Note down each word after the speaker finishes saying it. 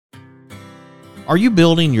Are you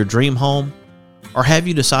building your dream home? Or have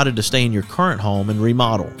you decided to stay in your current home and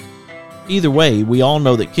remodel? Either way, we all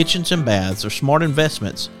know that kitchens and baths are smart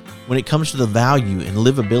investments when it comes to the value and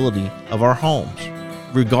livability of our homes.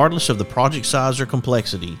 Regardless of the project size or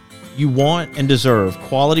complexity, you want and deserve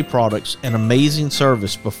quality products and amazing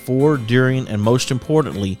service before, during, and most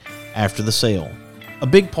importantly, after the sale. A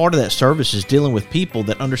big part of that service is dealing with people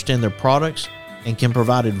that understand their products and can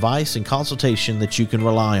provide advice and consultation that you can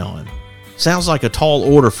rely on. Sounds like a tall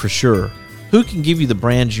order for sure. Who can give you the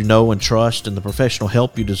brands you know and trust and the professional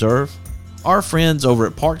help you deserve? Our friends over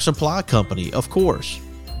at Park Supply Company, of course.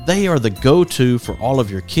 They are the go-to for all of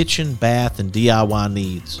your kitchen, bath, and DIY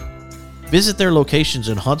needs. Visit their locations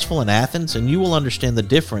in Huntsville and Athens and you will understand the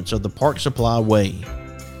difference of the Park Supply way.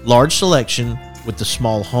 Large selection with the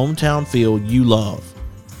small hometown feel you love.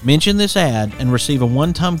 Mention this ad and receive a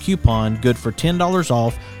one-time coupon good for $10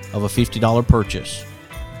 off of a $50 purchase.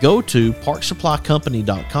 Go to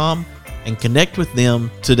parksupplycompany.com and connect with them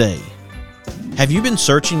today. Have you been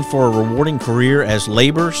searching for a rewarding career as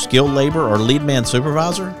labor, skilled labor, or lead man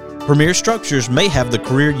supervisor? Premier Structures may have the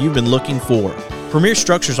career you've been looking for. Premier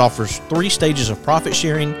Structures offers 3 stages of profit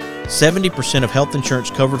sharing, 70% of health insurance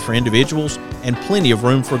covered for individuals, and plenty of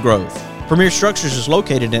room for growth. Premier Structures is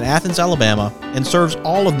located in Athens, Alabama, and serves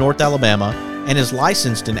all of North Alabama and is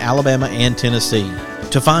licensed in Alabama and Tennessee.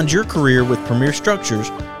 To find your career with Premier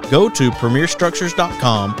Structures, go to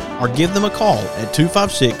premierstructures.com or give them a call at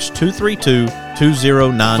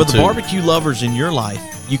 256-232-2092. For the barbecue lovers in your life,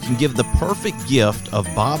 you can give the perfect gift of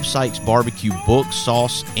Bob Sykes Barbecue books,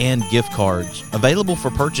 sauce, and gift cards. Available for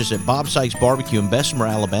purchase at Bob Sykes Barbecue in Bessemer,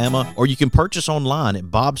 Alabama, or you can purchase online at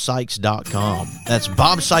bobsykes.com. That's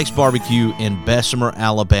Bob Sykes Barbecue in Bessemer,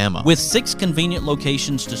 Alabama. With 6 convenient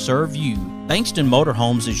locations to serve you, Bankston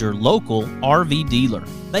Motorhomes is your local RV dealer.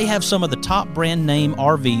 They have some of the top brand name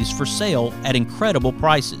RVs for sale at incredible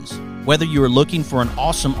prices. Whether you are looking for an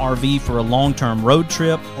awesome RV for a long-term road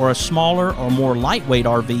trip or a smaller or more lightweight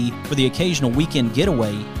RV for the occasional weekend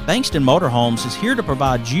getaway, Bankston Motorhomes is here to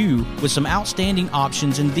provide you with some outstanding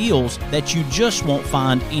options and deals that you just won't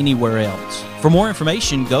find anywhere else. For more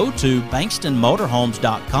information, go to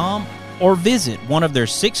bankstonmotorhomes.com or visit one of their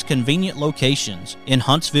 6 convenient locations in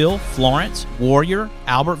Huntsville, Florence, Warrior,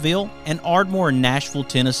 Albertville, and Ardmore in Nashville,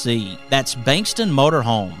 Tennessee. That's Bankston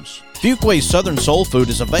Motorhomes. Fuquay's Southern Soul Food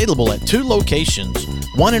is available at 2 locations,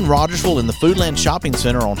 one in Rogersville in the Foodland Shopping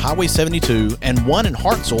Center on Highway 72 and one in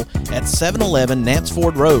Hartselle at 711 Nance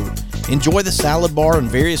Ford Road. Enjoy the salad bar and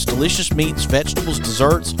various delicious meats, vegetables,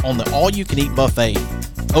 desserts on the all-you-can-eat buffet.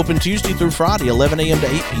 Open Tuesday through Friday, 11 a.m. to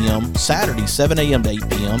 8 p.m., Saturday, 7 a.m. to 8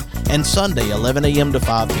 p.m., and Sunday, 11 a.m. to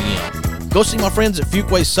 5 p.m. Go see my friends at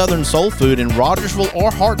Fuquay's Southern Soul Food in Rogersville or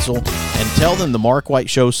Hartselle and tell them the Mark White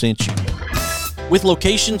Show sent you. With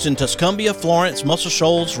locations in Tuscumbia, Florence, Muscle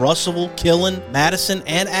Shoals, Russellville, Killen, Madison,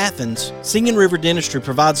 and Athens, Singing River Dentistry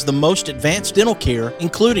provides the most advanced dental care,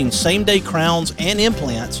 including same-day crowns and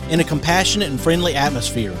implants, in a compassionate and friendly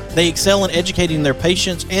atmosphere. They excel in educating their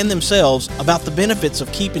patients and themselves about the benefits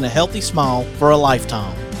of keeping a healthy smile for a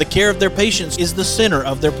lifetime. The care of their patients is the center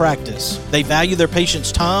of their practice. They value their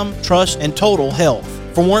patients' time, trust, and total health.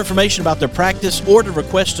 For more information about their practice or to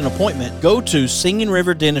request an appointment, go to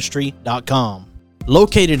singingriverdentistry.com.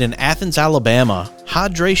 Located in Athens, Alabama,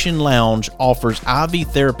 Hydration Lounge offers IV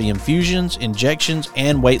therapy infusions, injections,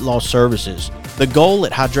 and weight loss services. The goal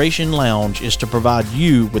at Hydration Lounge is to provide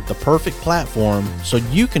you with the perfect platform so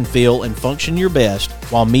you can feel and function your best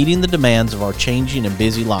while meeting the demands of our changing and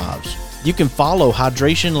busy lives. You can follow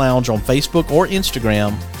Hydration Lounge on Facebook or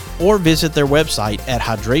Instagram, or visit their website at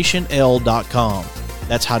hydrationl.com.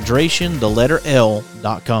 That's hydration, the letter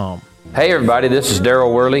L.com. Hey everybody, this is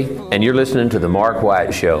Daryl Worley, and you're listening to The Mark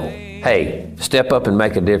White Show. Hey, step up and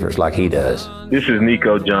make a difference like he does. This is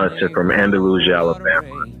Nico Johnson from Andalusia,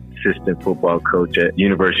 Alabama, assistant football coach at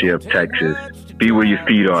University of Texas. Be where your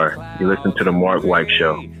feet are. You listen to The Mark White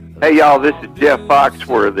Show. Hey y'all, this is Jeff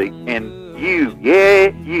Foxworthy, and you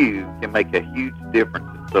can make a huge difference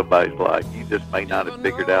in somebody's life. You just may not have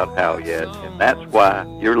figured out how yet, and that's why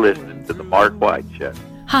you're listening to The Mark White Show.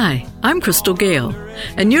 Hi, I'm Crystal Gale,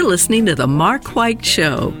 and you're listening to The Mark White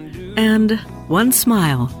Show. And one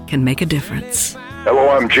smile can make a difference.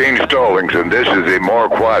 Hello, I'm Gene Stallings, and this is The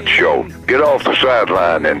Mark White Show. Get off the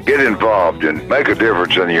sideline and get involved and make a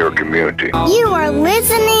difference in your community. You are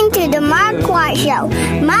listening to The Mark White Show.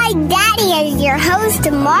 My daddy is your host,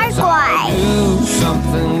 Mark White.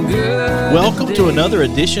 Something good. Welcome to another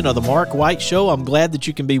edition of the Mark White Show. I'm glad that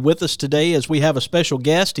you can be with us today as we have a special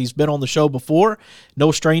guest. He's been on the show before,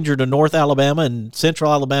 no stranger to North Alabama and Central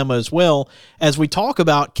Alabama as well, as we talk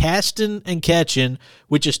about Castin and Catchin,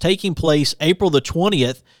 which is taking place April the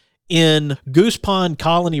 20th in Goose Pond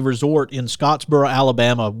Colony Resort in Scottsboro,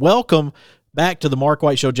 Alabama. Welcome back to the Mark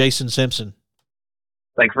White Show, Jason Simpson.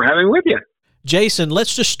 Thanks for having me with you. Jason,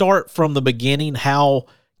 let's just start from the beginning, how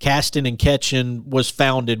Castin and Catchin was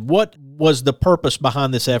founded. What was the purpose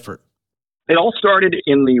behind this effort? It all started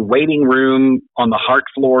in the waiting room on the heart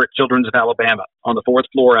floor at Children's of Alabama, on the 4th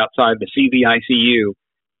floor outside the CVICU,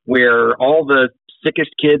 where all the sickest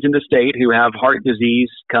kids in the state who have heart disease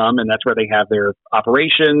come, and that's where they have their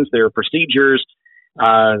operations, their procedures.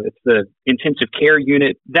 It's the intensive care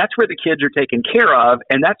unit. That's where the kids are taken care of,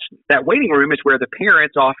 and that waiting room is where the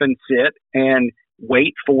parents often sit and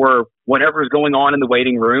wait for whatever is going on in the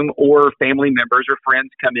waiting room, or family members or friends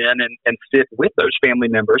come in and sit with those family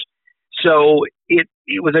members. So it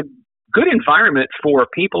was a good environment for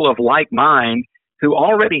people of like mind who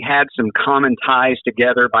already had some common ties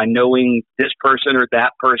together by knowing this person or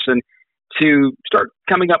that person, to start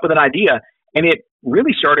coming up with an idea. And it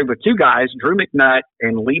really started with two guys, Drew McNutt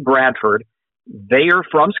and Lee Bradford. They are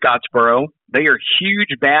from Scottsboro. They are huge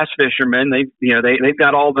bass fishermen. They've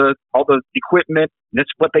got all the equipment. That's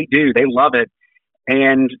what they do. They love it.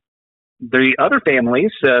 And the other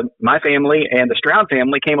families, my family and the Stroud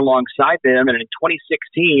family, came alongside them. And in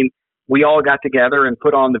 2016, we all got together and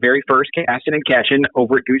put on the very first Castin and Catchin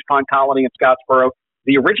over at Goose Pond Colony in Scottsboro.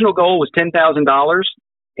 The original goal was $10,000.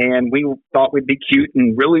 And we thought we'd be cute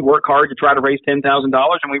and really work hard to try to raise $10,000,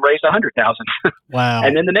 and we raised $100,000. Wow!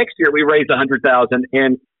 And then the next year we raised $100,000.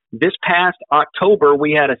 And this past October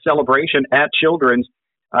we had a celebration at Children's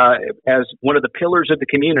as one of the pillars of the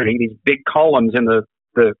community. These big columns in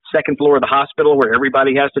the second floor of the hospital where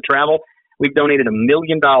everybody has to travel. We've donated $1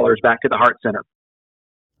 million back to the Heart Center.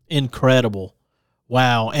 Incredible!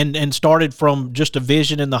 Wow! And started from just a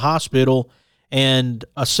vision in the hospital and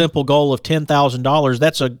a simple goal of $10,000.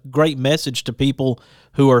 That's a great message to people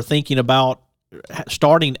who are thinking about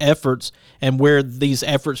starting efforts and where these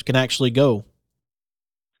efforts can actually go.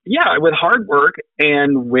 Yeah, with hard work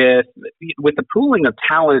and with the pooling of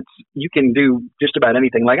talents, you can do just about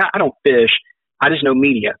anything. Like I don't fish, I just know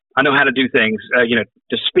media. I know how to do things,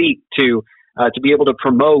 to speak, to be able to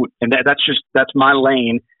promote, and that's my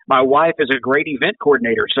lane. My wife is a great event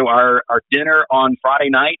coordinator. So our dinner on Friday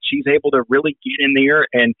night, she's able to really get in there,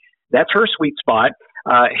 and that's her sweet spot.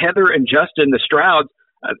 Heather and Justin, the Strouds,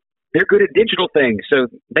 they're good at digital things. So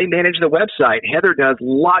they manage the website. Heather does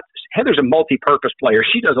lots. Heather's a multi-purpose player.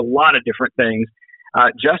 She does a lot of different things.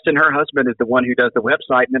 Justin, her husband, is the one who does the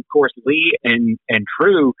website. And of course, Lee and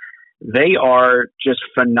Drew, they are just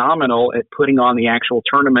phenomenal at putting on the actual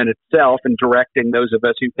tournament itself and directing those of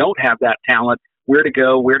us who don't have that talent where to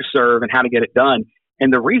go, where to serve, and how to get it done.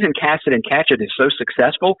 And the reason Castin and Catchin is so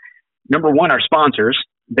successful, number one, our sponsors,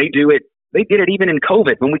 they do it. They did it even in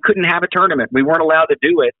COVID when we couldn't have a tournament. We weren't allowed to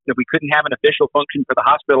do it. That we couldn't have an official function for the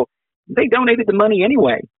hospital. They donated the money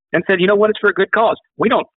anyway and said, you know what, it's for a good cause. We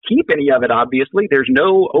don't keep any of it, obviously. There's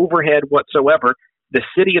no overhead whatsoever. The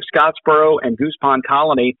city of Scottsboro and Goose Pond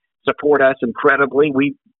Colony support us incredibly.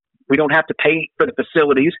 We don't have to pay for the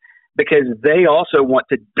facilities, because they also want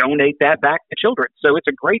to donate that back to children. So it's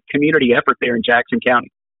a great community effort there in Jackson County.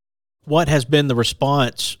 What has been the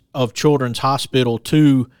response of Children's Hospital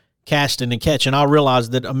to Castin and Catchin? I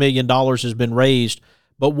realize that $1 million has been raised,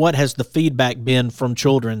 but what has the feedback been from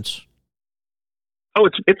Children's? Oh,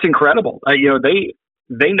 it's incredible.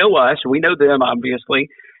 They know us, we know them, obviously,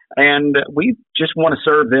 and we just want to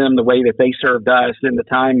serve them the way that they served us in the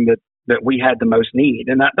time that we had the most need.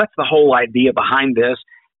 And that's the whole idea behind this,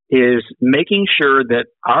 is making sure that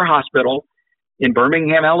our hospital in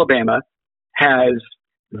Birmingham, Alabama, has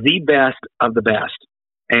the best of the best.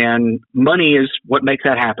 And money is what makes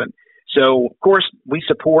that happen. So, of course, we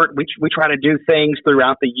support, we try to do things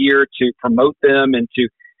throughout the year to promote them and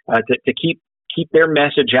to keep their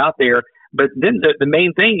message out there. But then the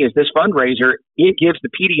main thing is this fundraiser, it gives the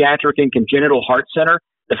Pediatric and Congenital Heart Center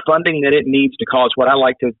the funding that it needs to cause what I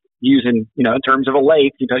like to use in terms of a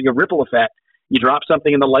lake, your ripple effect. You drop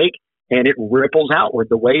something in the lake and it ripples outward.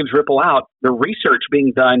 The waves ripple out. The research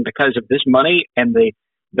being done because of this money and the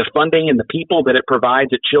funding and the people that it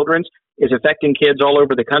provides at Children's is affecting kids all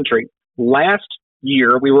over the country. Last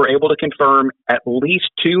year, we were able to confirm at least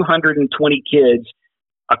 220 kids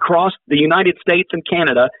across the United States and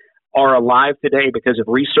Canada are alive today because of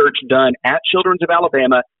research done at Children's of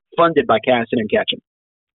Alabama, funded by Castin and Catchin.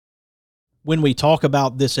 When we talk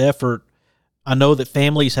about this effort, I know that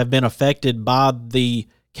families have been affected by the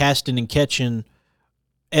Castin and Catchin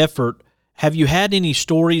effort. Have you had any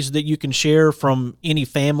stories that you can share from any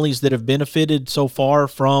families that have benefited so far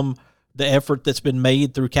from the effort that's been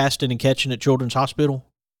made through Castin and Catchin at Children's Hospital?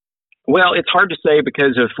 Well, it's hard to say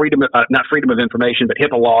because of not freedom of information, but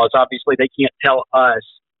HIPAA laws. Obviously, they can't tell us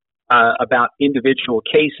about individual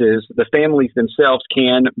cases. The families themselves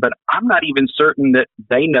can, but I'm not even certain that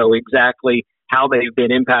they know exactly how they've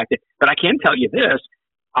been impacted. But I can tell you this,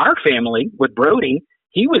 our family with Brody,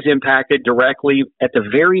 he was impacted directly at the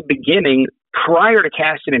very beginning prior to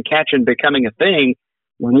Castin and Catchin becoming a thing.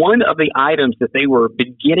 One of the items that they were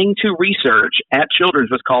beginning to research at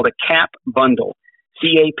Children's was called a CAP bundle,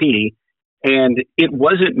 CAP, and it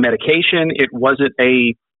wasn't medication. It wasn't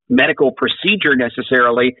a medical procedure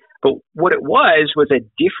necessarily, but what it was a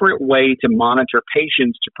different way to monitor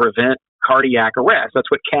patients to prevent cardiac arrest.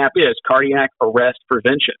 That's what CAP is, cardiac arrest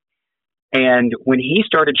prevention. And when he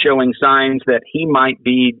started showing signs that he might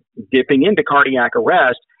be dipping into cardiac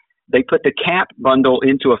arrest, they put the CAP bundle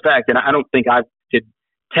into effect. And I don't think I could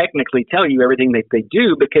technically tell you everything that they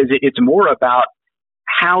do because it's more about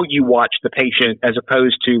how you watch the patient as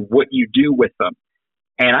opposed to what you do with them.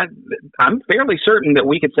 And I'm fairly certain that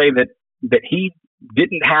we could say that he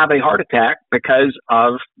didn't have a heart attack because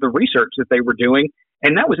of the research that they were doing.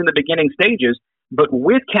 And that was in the beginning stages. But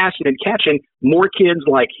with Castin and Catchin, more kids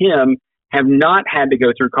like him have not had to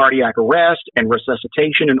go through cardiac arrest and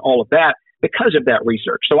resuscitation and all of that because of that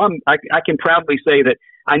research. So I can proudly say that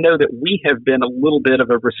I know that we have been a little bit of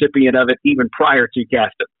a recipient of it even prior to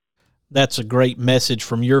Castin. That's a great message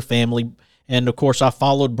from your family. And, of course, I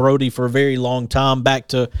followed Brody for a very long time, back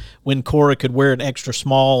to when Cora could wear an extra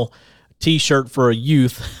small T-shirt for a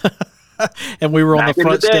youth. And we were on the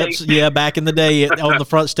front steps. Yeah, back in the day, on the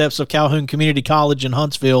front steps of Calhoun Community College in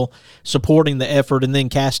Huntsville, supporting the effort. And then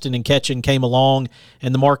Castin and Catchin came along,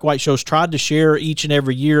 and the Mark White Shows tried to share each and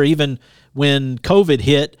every year. Even when COVID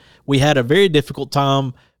hit, we had a very difficult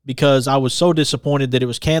time because I was so disappointed that it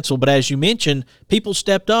was canceled. But as you mentioned, people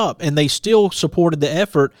stepped up, and they still supported the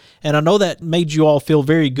effort. And I know that made you all feel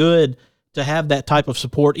very good to have that type of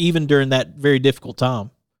support, even during that very difficult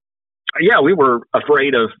time. Yeah, we were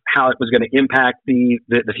afraid of how it was going to impact the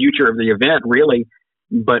future of the event, really.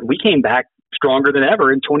 But we came back stronger than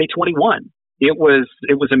ever in 2021. It was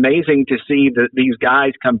amazing to see these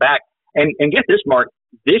guys come back. And get this, Mark,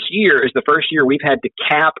 this year is the first year we've had to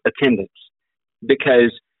cap attendance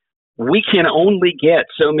because we can only get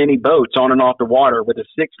so many boats on and off the water with a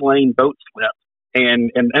 6-lane boat slip.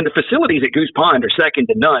 And the facilities at Goose Pond are second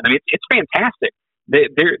to none. I mean, it's fantastic.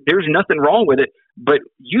 There's nothing wrong with it, but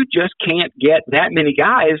you just can't get that many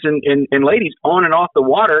guys and ladies on and off the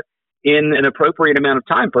water in an appropriate amount of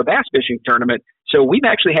time for a bass fishing tournament. So we've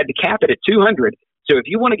actually had to cap it at 200. So if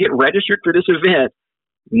you want to get registered for this event,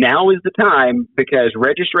 now is the time because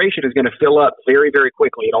registration is going to fill up very, very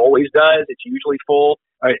quickly. It always does. It's usually full.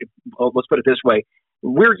 Let's put it this way.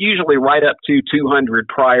 We're usually right up to 200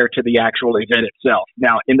 prior to the actual event itself.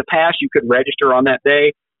 Now, in the past, you could register on that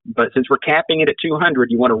day. But since we're capping it at 200,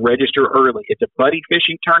 you want to register early. It's a buddy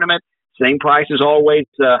fishing tournament. Same price as always,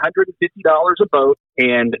 $150 a boat.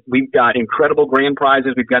 And we've got incredible grand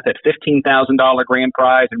prizes. We've got that $15,000 grand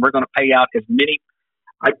prize, and we're going to pay out as many.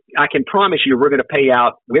 I can promise you we're going to pay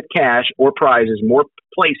out with cash or prizes more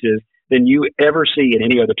places than you ever see in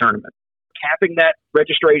any other tournament. Capping that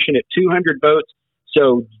registration at 200 boats.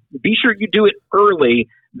 So be sure you do it early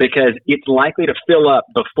because it's likely to fill up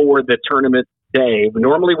before the tournament day.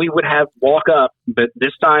 Normally we would have walk up, but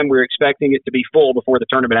this time we're expecting it to be full before the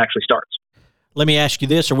tournament actually starts. Let me ask you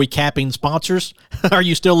this. Are we capping sponsors? Are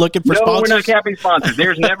you still looking for sponsors? No, we're not capping sponsors.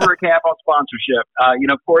 There's never a cap on sponsorship.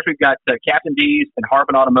 Of course, we've got Captain D's and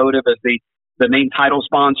Marvin Automotive as the main title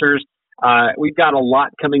sponsors. We've got a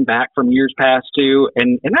lot coming back from years past too.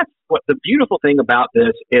 And that's what the beautiful thing about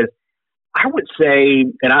this is. I would say,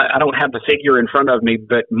 and I don't have the figure in front of me,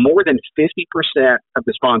 but more than 50% of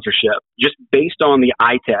the sponsorship, just based on the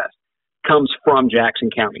eye test, comes from Jackson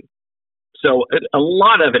County. So a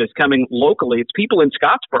lot of it is coming locally. It's people in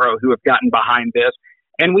Scottsboro who have gotten behind this.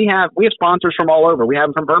 And we have sponsors from all over. We have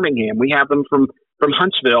them from Birmingham. We have them from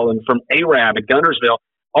Huntsville and from Arab and Guntersville,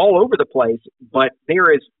 all over the place. But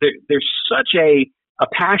there's such a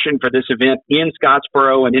passion for this event in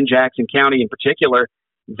Scottsboro and in Jackson County in particular,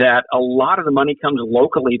 that a lot of the money comes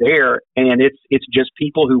locally there, and it's just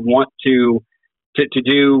people who want to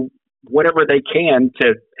do whatever they can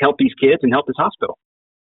to help these kids and help this hospital.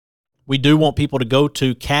 We do want people to go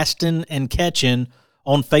to Castin and Catchin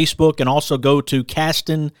on Facebook and also go to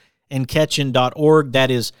castinandcatchin.org.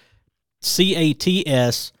 That is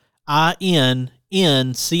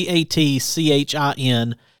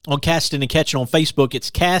CATSINNCATCHIN On Castin and Catchin on Facebook, it's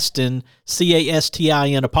Castin,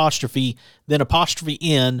 Castin apostrophe, then apostrophe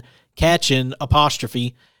N, Catchin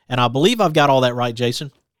apostrophe. And I believe I've got all that right,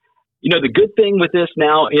 Jason. You know, the good thing with this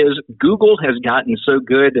now is Google has gotten so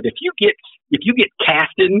good that if you get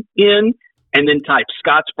Castin in and then type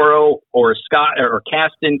Scottsboro or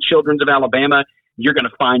Castin Children's of Alabama, you're going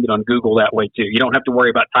to find it on Google that way too. You don't have to worry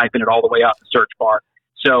about typing it all the way out the search bar.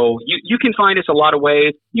 So you can find us a lot of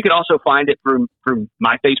ways. You can also find it through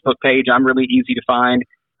my Facebook page. I'm really easy to find.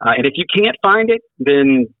 And if you can't find it,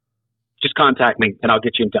 then just contact me and I'll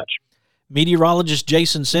get you in touch. Meteorologist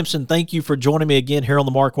Jason Simpson, thank you for joining me again here on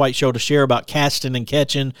the Mark White Show to share about Castin and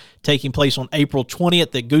Catchin taking place on April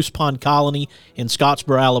 20th at Goose Pond Colony in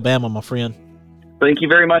Scottsboro, Alabama, my friend. Thank you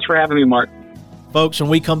very much for having me, Mark. Folks, when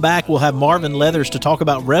we come back, we'll have Marvin Leathers to talk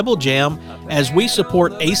about Rebel Jam as we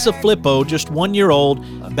support Asa Flippo, just 1 year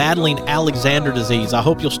old, battling Alexander disease. I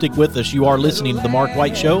hope you'll stick with us. You are listening to The Mark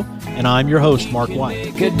White Show, and I'm your host, Mark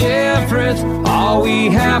White. Make a difference. All we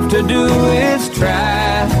have to do is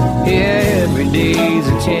try. Yeah, every day's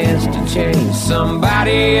a chance to change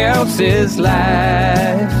somebody else's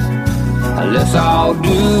life. Let's all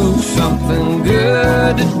do something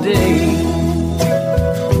good today.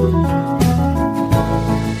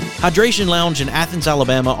 Hydration Lounge in Athens,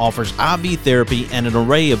 Alabama offers IV therapy and an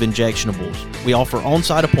array of injectionables. We offer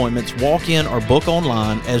on-site appointments, walk-in or book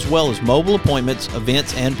online, as well as mobile appointments,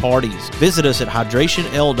 events, and parties. Visit us at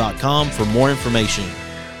hydrationl.com for more information.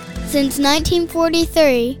 Since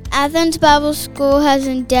 1943, Athens Bible School has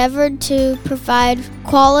endeavored to provide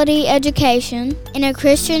quality education in a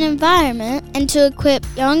Christian environment and to equip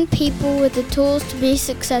young people with the tools to be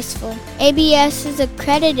successful. ABS is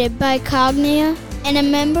accredited by Cognia and a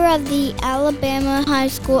member of the Alabama High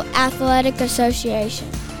School Athletic Association.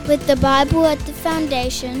 With the Bible at the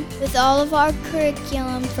foundation, with all of our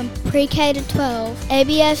curriculum from pre-K to 12,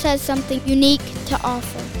 ABS has something unique to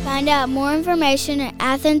offer. Find out more information at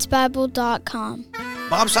athensbible.com.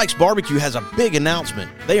 Bob Sykes Barbecue has a big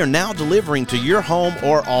announcement. They are now delivering to your home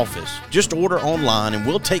or office. Just order online and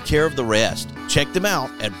we'll take care of the rest. Check them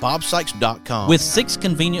out at bobsykes.com. With 6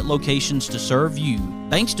 convenient locations to serve you,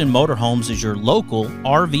 Bankston Motorhomes is your local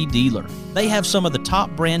RV dealer. They have some of the top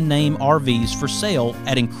brand name RVs for sale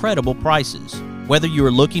at incredible prices. Whether you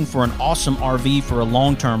are looking for an awesome RV for a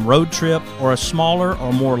long-term road trip or a smaller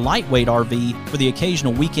or more lightweight RV for the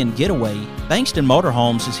occasional weekend getaway, Bankston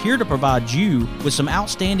Motorhomes is here to provide you with some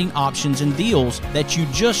outstanding options and deals that you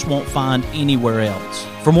just won't find anywhere else.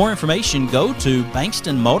 For more information, go to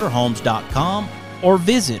bankstonmotorhomes.com or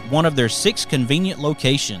visit one of their 6 convenient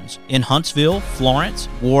locations in Huntsville, Florence,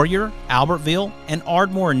 Warrior, Albertville, and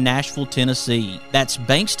Ardmore, Nashville, Tennessee. That's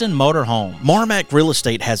Bankston Motorhome. Marmac Real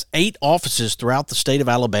Estate has 8 offices throughout the state of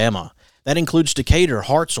Alabama. That includes Decatur,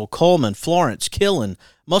 Hartselle, Coleman, Florence, Killen,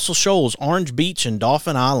 Muscle Shoals, Orange Beach, and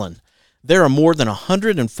Dauphin Island. There are more than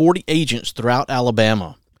 140 agents throughout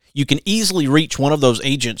Alabama. You can easily reach one of those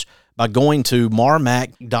agents by going to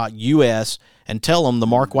marmac.us and tell them the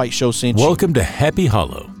Mark White Show sent you. Welcome to Happy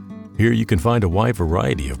Hollow. Here you can find a wide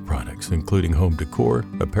variety of products, including home decor,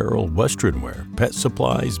 apparel, western wear, pet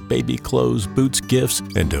supplies, baby clothes, boots, gifts,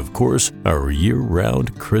 and of course, our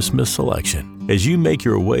year-round Christmas selection. As you make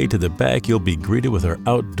your way to the back, you'll be greeted with our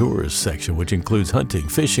outdoors section, which includes hunting,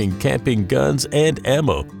 fishing, camping, guns, and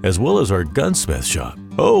ammo, as well as our gunsmith shop.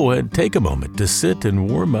 Oh, and take a moment to sit and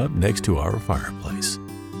warm up next to our fireplace.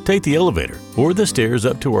 Take the elevator or the stairs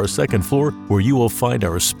up to our second floor where you will find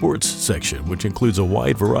our sports section, which includes a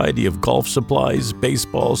wide variety of golf supplies,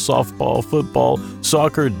 baseball, softball, football,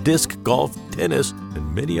 soccer, disc golf, tennis,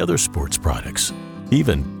 and many other sports products.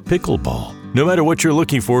 Even pickleball. No matter what you're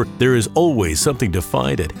looking for, there is always something to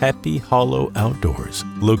find at Happy Hollow Outdoors,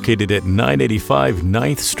 located at 985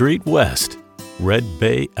 9th Street West, Red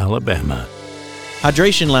Bay, Alabama.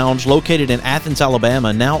 Hydration Lounge, located in Athens,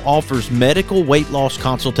 Alabama, now offers medical weight loss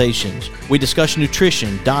consultations. We discuss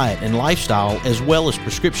nutrition, diet, and lifestyle, as well as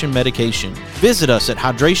prescription medication. Visit us at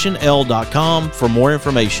hydrationl.com for more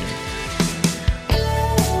information.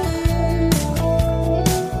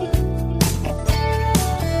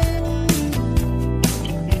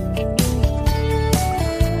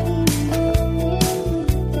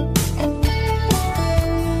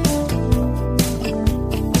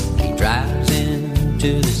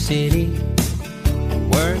 To the city,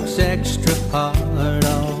 works extra hard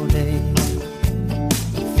all day,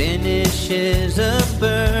 finishes up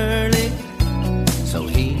early so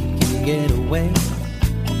he can get away,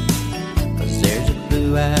 'cause there's a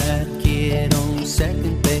blue-eyed kid on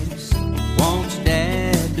second base, wants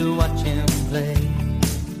dad to watch him play.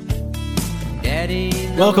 Daddy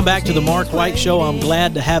Welcome back to the Mark White Show. I'm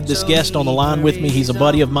glad to have this guest on the line with me. He's a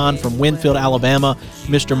buddy of mine from Winfield, Alabama,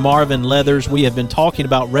 Mr. Marvin Leathers. We have been talking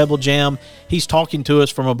about Rebel Jam. He's talking to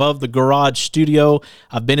us from above the garage studio.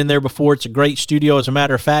 I've been in there before. It's a great studio. As a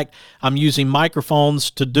matter of fact, I'm using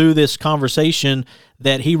microphones to do this conversation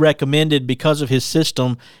that he recommended because of his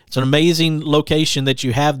system. It's an amazing location that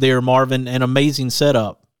you have there, Marvin, an amazing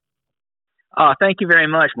setup. Thank you very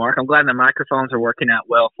much, Mark. I'm glad the microphones are working out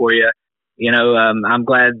well for you. I'm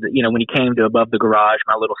glad that, when you came to Above the Garage,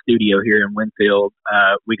 my little studio here in Winfield,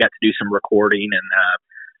 we got to do some recording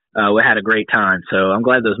and we had a great time. So I'm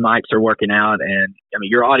glad those mics are working out, and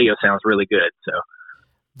your audio sounds really good. So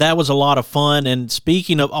that was a lot of fun. And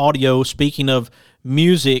speaking of audio, speaking of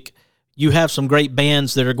music, you have some great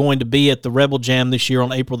bands that are going to be at the Rebel Jam this year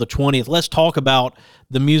on April the 20th. Let's talk about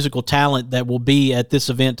the musical talent that will be at this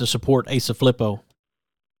event to support Asa Flippo.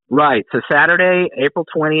 Right. So Saturday, April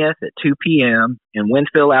 20th at 2 p.m. in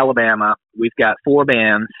Winfield, Alabama, we've got 4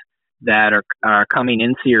 bands that are coming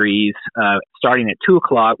in series. Starting at 2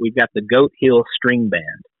 o'clock, we've got the Goat Hill String Band.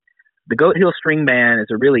 The Goat Hill String Band is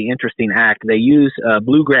a really interesting act. They use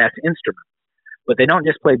bluegrass instruments, but they don't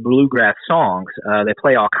just play bluegrass songs. They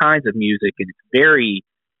play all kinds of music, and it's very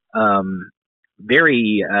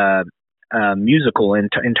musical in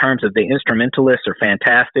terms of the instrumentalists are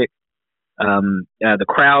fantastic. The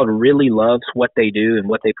crowd really loves what they do and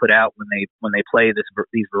what they put out when they play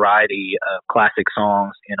these variety of classic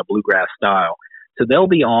songs in a bluegrass style. So they'll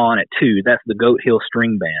be on at 2. That's the Goat Hill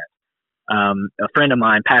String Band. A friend of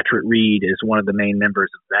mine, Patrick Reed, is one of the main members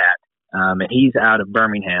of that, and he's out of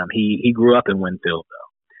Birmingham. He grew up in Winfield,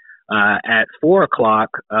 though. At 4 o'clock,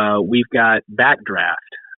 we've got Backdraft.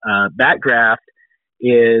 Backdraft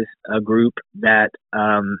is a group that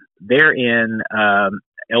they're in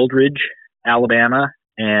Eldridge, Alabama,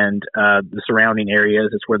 and the surrounding areas.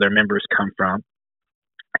 Is where their members come from.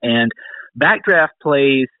 And Backdraft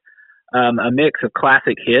plays a mix of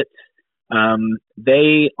classic hits.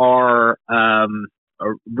 They are a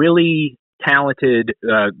really talented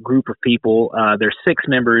group of people. There's 6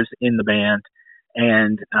 members in the band,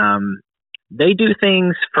 and they do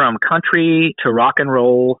things from country to rock and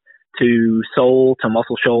roll to soul to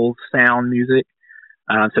Muscle Shoals sound music.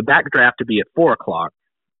 So Backdraft to be at 4 o'clock.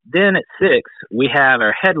 Then at 6, we have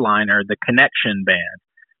our headliner, the Connection Band.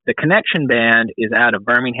 The Connection Band is out of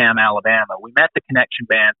Birmingham, Alabama. We met the Connection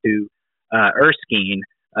Band through Erskine,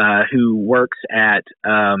 who works at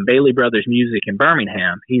Bailey Brothers Music in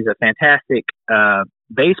Birmingham. He's a fantastic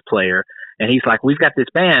bass player, and he's like, we've got this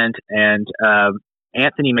band, and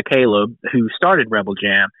Anthony McCaleb, who started Rebel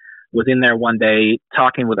Jam, was in there one day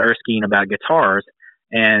talking with Erskine about guitars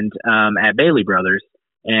and at Bailey Brothers,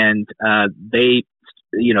 and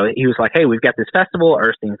he was like, hey, we've got this festival.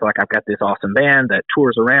 Erskine's like, I've got this awesome band that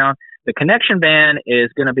tours around. The Connection Band is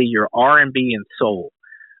going to be your R&B and soul.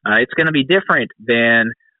 It's going to be different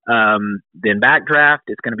than Backdraft.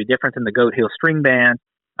 It's going to be different than the Goat Hill String Band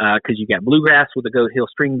because you got bluegrass with the Goat Hill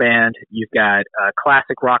String Band. You've got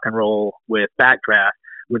classic rock and roll with Backdraft.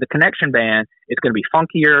 With the Connection Band, it's going to be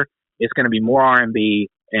funkier. It's going to be more R&B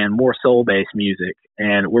and more soul-based music.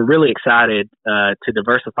 And we're really excited to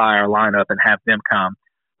diversify our lineup and have them come.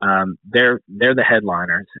 They're the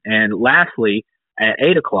headliners. And lastly, at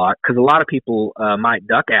 8 o'clock, because a lot of people might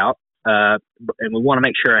duck out, and we want to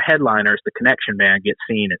make sure our headliners, the Connection Band, get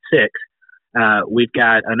seen at 6. We've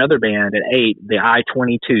got another band at 8, the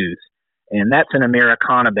I-22s. And that's an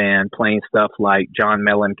Americana band playing stuff like John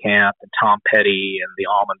Mellencamp and Tom Petty and the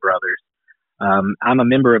Allman Brothers. I'm a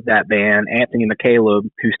member of that band. Anthony McCaleb,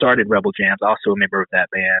 who started Rebel Jam, is also a member of that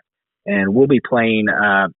band. And we'll be playing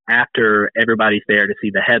after everybody's there to see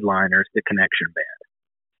the headliners, the Connection Band.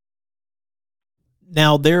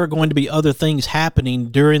 Now, there are going to be other things happening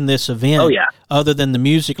during this event. Oh, yeah. Other than the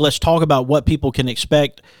music. Let's talk about what people can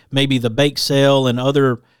expect, maybe the bake sale and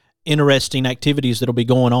other interesting activities that will be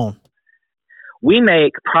going on. We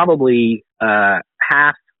make probably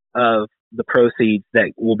half of the proceeds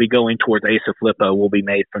that will be going towards Asa Flippo will be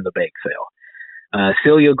made from the bake sale.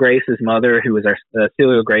 Celia Grace's mother,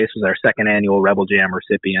 Celia Grace was our second annual Rebel Jam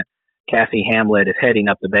recipient. Cassie Hamlet is heading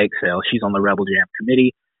up the bake sale. She's on the Rebel Jam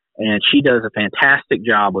committee, and she does a fantastic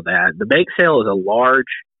job with that. The bake sale is a large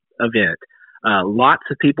event. Lots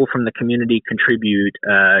of people from the community contribute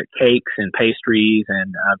cakes and pastries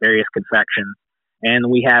and various confections. And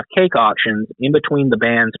we have cake auctions in between the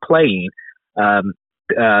bands playing.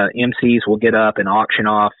 MCs will get up and auction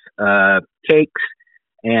off cakes.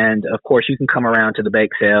 And of course, you can come around to the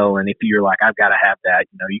bake sale. And if you're like, I've got to have that,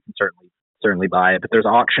 you can certainly buy it. But there's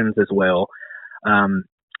auctions as well. And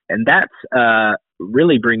that's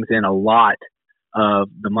really brings in a lot of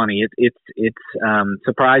the money. It's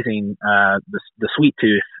surprising the sweet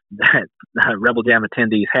tooth that Rebel Jam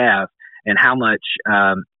attendees have, and how much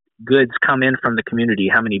goods come in from the community,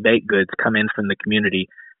 how many baked goods come in from the community,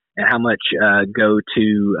 and how much go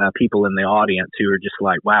to people in the audience who are just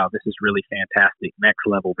like, wow, this is really fantastic, next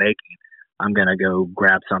level baking. I'm going to go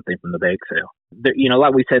grab something from the bake sale. There,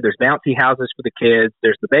 like we said, there's bouncy houses for the kids.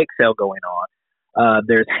 There's the bake sale going on.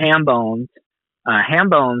 There's Ham Bones. Ham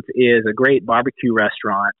Bones is a great barbecue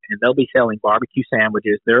restaurant, and they'll be selling barbecue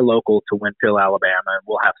sandwiches. They're local to Winfield, Alabama.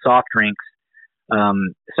 We'll have soft drinks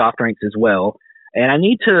as well. And I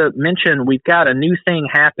need to mention we've got a new thing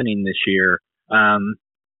happening this year.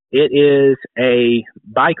 It is a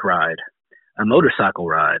bike ride, a motorcycle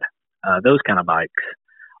ride, those kind of bikes.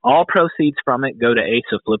 All proceeds from it go to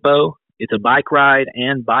Asa Flippo. It's a bike ride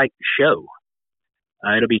and bike show.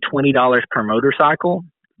 It'll be $20 per motorcycle.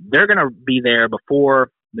 They're going to be there before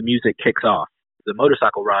the music kicks off. The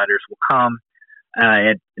motorcycle riders will come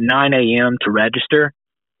at 9 a.m. to register.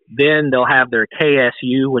 Then they'll have their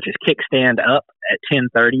KSU, which is kickstand up, at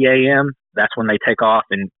 10:30 a.m. That's when they take off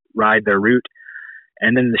and ride their route.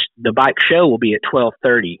 And then the bike show will be at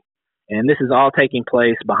 12:30. And this is all taking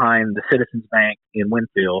place behind the Citizens Bank in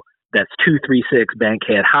Winfield. That's 236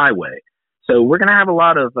 Bankhead Highway. So we're going to have a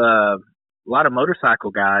lot of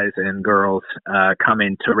motorcycle guys and girls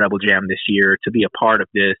coming to Rebel Jam this year to be a part of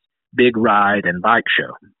this big ride and bike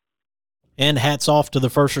show. And hats off to the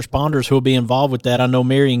first responders who will be involved with that. I know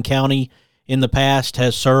Marion County in the past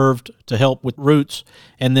has served to help with routes,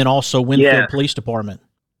 and then also Winfield Police Department.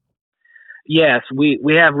 Yes,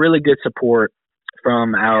 we have really good support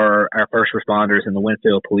from our first responders in the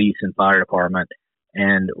Winfield Police and Fire Department,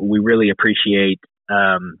 and we really appreciate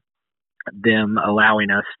them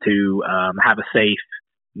allowing us to have a safe,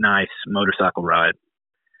 nice motorcycle ride.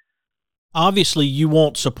 Obviously, you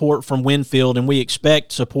want support from Winfield, and we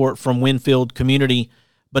expect support from Winfield community,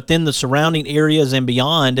 but then the surrounding areas and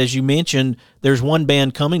beyond, as you mentioned, there's one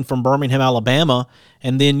band coming from Birmingham, Alabama,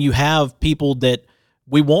 and then you have people that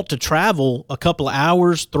we want to travel a couple of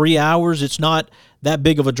hours, 3 hours. It's not that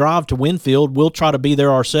big of a drive to Winfield. We'll try to be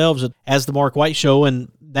there ourselves as the Mark White Show, and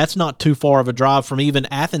that's not too far of a drive from even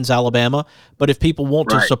Athens, Alabama. But if people want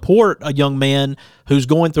to support a young man who's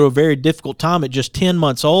going through a very difficult time at just 10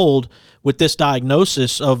 months old with this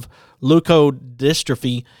diagnosis of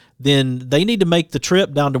leukodystrophy, then they need to make the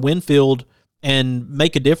trip down to Winfield and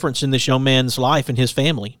make a difference in this young man's life and his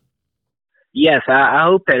family. Yes, I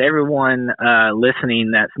hope that everyone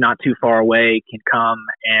listening that's not too far away can come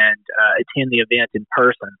and attend the event in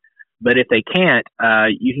person. But if they can't,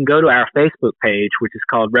 you can go to our Facebook page, which is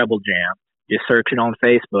called Rebel Jam. Just search it on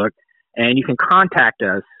Facebook, and you can contact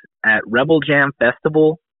us at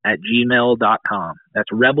rebeljamfestival@gmail.com.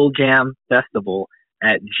 That's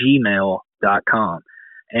rebeljamfestival@gmail.com.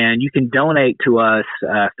 And you can donate to us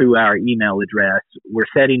through our email address. We're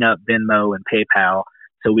setting up Venmo and PayPal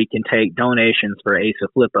so we can take donations for Asa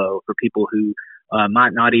Flippo for people who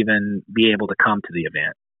might not even be able to come to the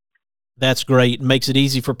event. That's great. It makes it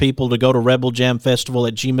easy for people to go to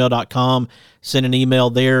rebeljamfestival@gmail.com, send an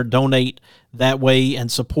email there, donate that way,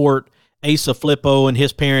 and support Asa Flippo and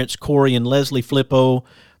his parents, Corey and Leslie Flippo.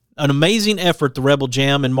 An amazing effort, the Rebel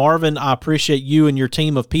Jam. And Marvin, I appreciate you and your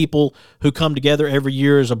team of people who come together every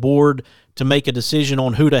year as a board to make a decision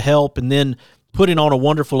on who to help and then putting on a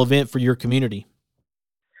wonderful event for your community.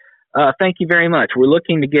 Thank you very much. We're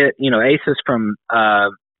looking to get, Asa's from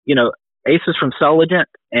Sulligent,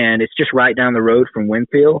 and it's just right down the road from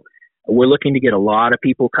Winfield. We're looking to get a lot of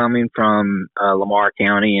people coming from Lamar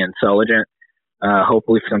County and Sulligent.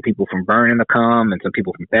 Hopefully some people from Vernon will come, and some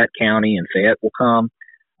people from Fayette County and Fayette will come.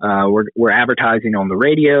 We're advertising on the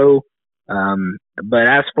radio. But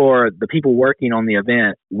as for the people working on the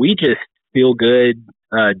event, we just feel good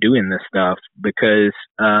doing this stuff because,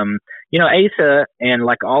 Asa, and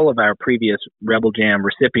like all of our previous Rebel Jam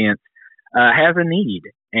recipients, has a need.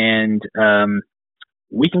 And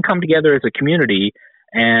we can come together as a community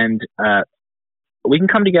and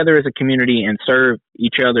serve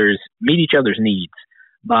meet each other's needs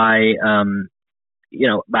by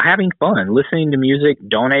having fun, listening to music,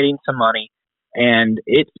 donating some money, and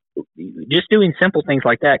it's just doing simple things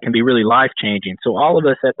like that can be really life changing. So all of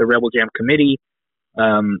us at the Rebel Jam committee,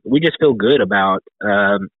 we just feel good about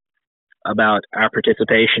our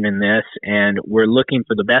participation in this, and we're looking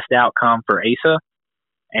for the best outcome for Asa.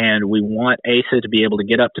 And we want Asa to be able to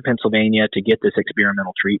get up to Pennsylvania to get this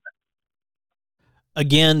experimental treatment.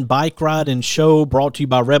 Again, Bike Ride and Show brought to you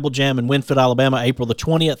by Rebel Jam in Winfield, Alabama, April the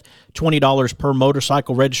 20th. $20 per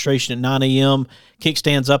motorcycle, registration at 9 a.m.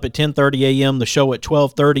 Kickstands up at 10:30 a.m. The show at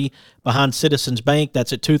 12:30 behind Citizens Bank.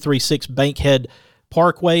 That's at 236 Bankhead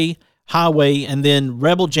Parkway Highway. And then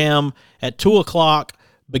Rebel Jam at 2 o'clock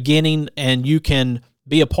beginning, and you can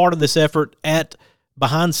be a part of this effort at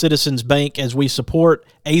behind Citizens Bank as we support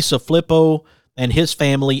Asa Flippo and his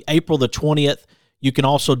family, April the 20th. You can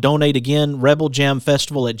also donate again,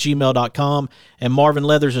 rebeljamfestival@gmail.com. And Marvin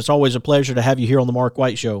Leathers, it's always a pleasure to have you here on the Mark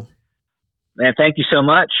White Show. Man, thank you so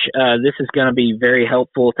much. This is going to be very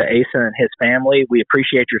helpful to Asa and his family. We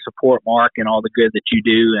appreciate your support, Mark, and all the good that you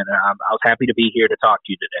do. And I was happy to be here to talk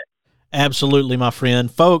to you today. Absolutely, my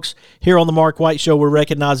friend. Folks, here on the Mark White Show, we're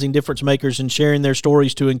recognizing difference makers and sharing their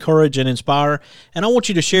stories to encourage and inspire. And I want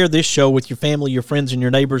you to share this show with your family, your friends, and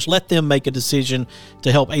your neighbors. Let them make a decision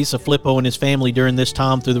to help Asa Flippo and his family during this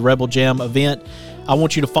time through the Rebel Jam event. I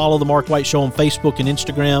want you to follow the Mark White Show on Facebook and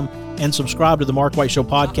Instagram and subscribe to the Mark White Show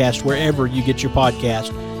podcast wherever you get your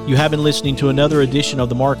podcast. You have been listening to another edition of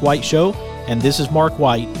the Mark White Show, and this is Mark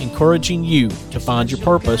White encouraging you to find your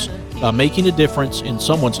purpose by making a difference in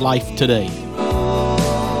someone's life today.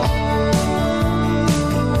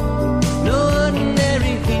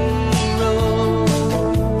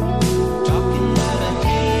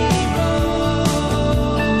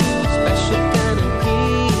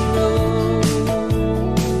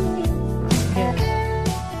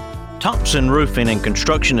 Thompson Roofing and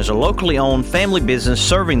Construction is a locally owned family business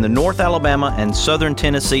serving the North Alabama and Southern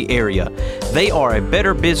Tennessee area. They are a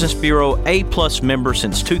Better Business Bureau A+ member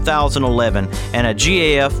since 2011 and a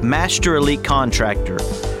GAF Master Elite Contractor.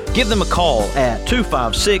 Give them a call at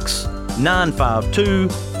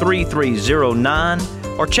 256-952-3309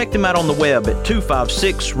 or check them out on the web at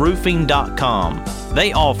 256roofing.com.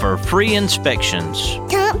 They offer free inspections.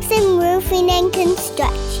 Thompson Roofing and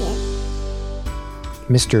Construction.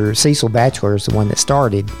 Mr. Cecil Batchelor is the one that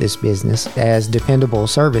started this business as Dependable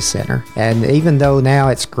Service Center. And even though now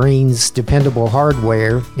it's Green's Dependable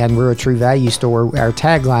Hardware and we're a True Value store, our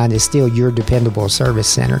tagline is still Your Dependable Service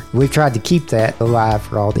Center. We've tried to keep that alive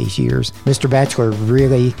for all these years. Mr. Batchelor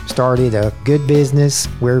really started a good business.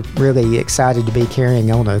 We're really excited to be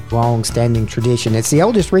carrying on a long-standing tradition. It's the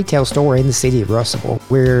oldest retail store in the city of Russellville.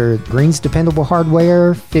 We're Green's Dependable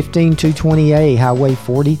Hardware, 15220A Highway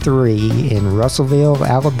 43 in Russellville,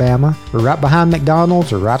 Alabama. We're right behind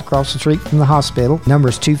McDonald's or right across the street from the hospital. Number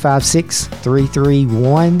is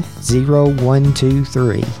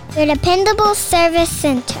 256-331-0123. Your Dependable Service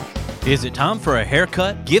Center. Is it time for a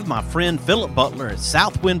haircut? Give my friend Philip Butler at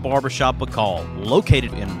Southwind Barbershop a call,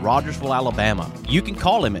 located in Rogersville, Alabama. You can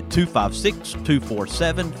call him at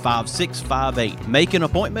 256-247-5658. Make an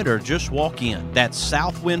appointment or just walk in. That's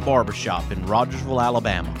Southwind Barbershop in Rogersville,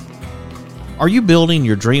 Alabama. Are you building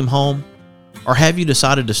your dream home? Or have you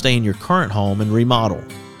decided to stay in your current home and remodel?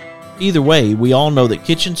 Either way, we all know that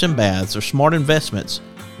kitchens and baths are smart investments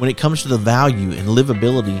when it comes to the value and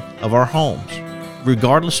livability of our homes.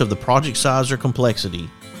 Regardless of the project size or complexity,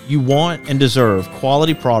 you want and deserve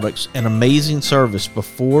quality products and amazing service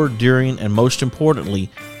before, during, and most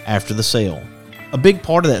importantly, after the sale. A big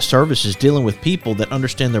part of that service is dealing with people that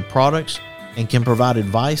understand their products and can provide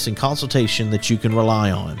advice and consultation that you can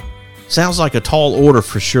rely on. Sounds like a tall order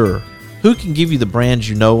for sure. Who can give you the brands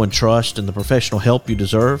you know and trust and the professional help you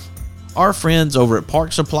deserve? Our friends over at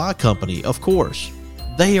Park Supply Company, of course.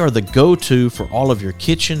 They are the go-to for all of your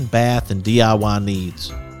kitchen, bath, and DIY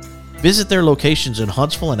needs. Visit their locations in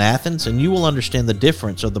Huntsville and Athens, and you will understand the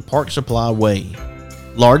difference of the Park Supply way.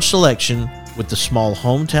 Large selection with the small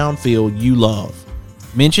hometown feel you love.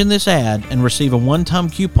 Mention this ad and receive a one-time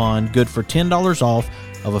coupon good for $10 off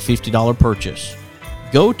of a $50 purchase.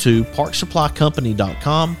 Go to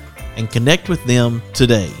parksupplycompany.com and connect with them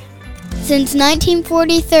today. Since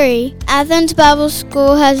 1943, Athens Bible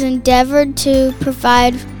School has endeavored to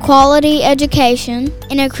provide quality education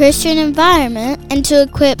in a Christian environment and to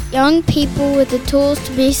equip young people with the tools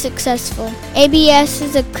to be successful. ABS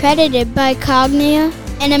is accredited by Cognia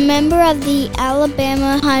and a member of the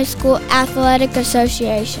Alabama High School Athletic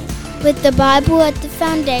Association. With the Bible at the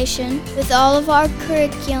foundation, with all of our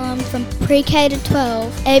curriculum from pre-K to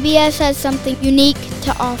 12, ABS has something unique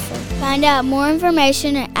to offer. Find out more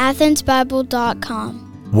information at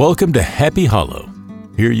athensbible.com. Welcome to Happy Hollow.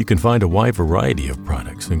 Here you can find a wide variety of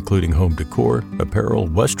products, including home decor, apparel,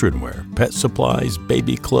 western wear, pet supplies,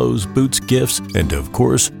 baby clothes, boots, gifts, and of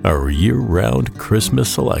course, our year-round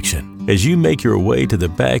Christmas selection. As you make your way to the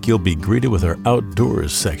back, you'll be greeted with our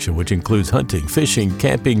outdoors section, which includes hunting, fishing,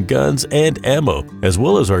 camping, guns, and ammo, as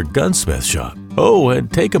well as our gunsmith shop. Oh,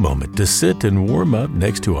 and take a moment to sit and warm up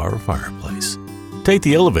next to our fireplace. Take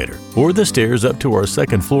the elevator or the stairs up to our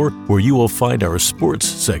second floor, where you will find our sports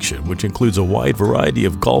section, which includes a wide variety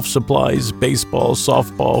of golf supplies, baseball,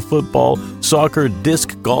 softball, football, soccer,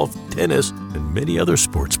 disc golf, tennis, and many other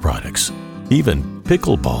sports products. Even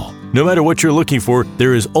pickleball. No matter what you're looking for,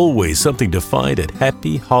 there is always something to find at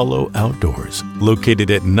Happy Hollow Outdoors,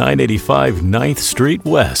 located at 985 9th Street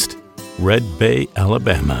West, Red Bay,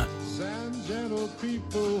 Alabama.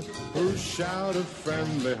 Shout a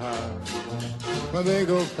friendly hi when they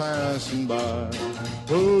go passing by,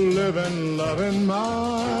 who live and love in my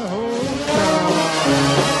hometown.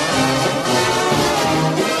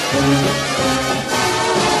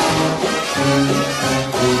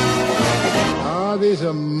 These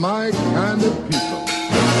are my kind of people.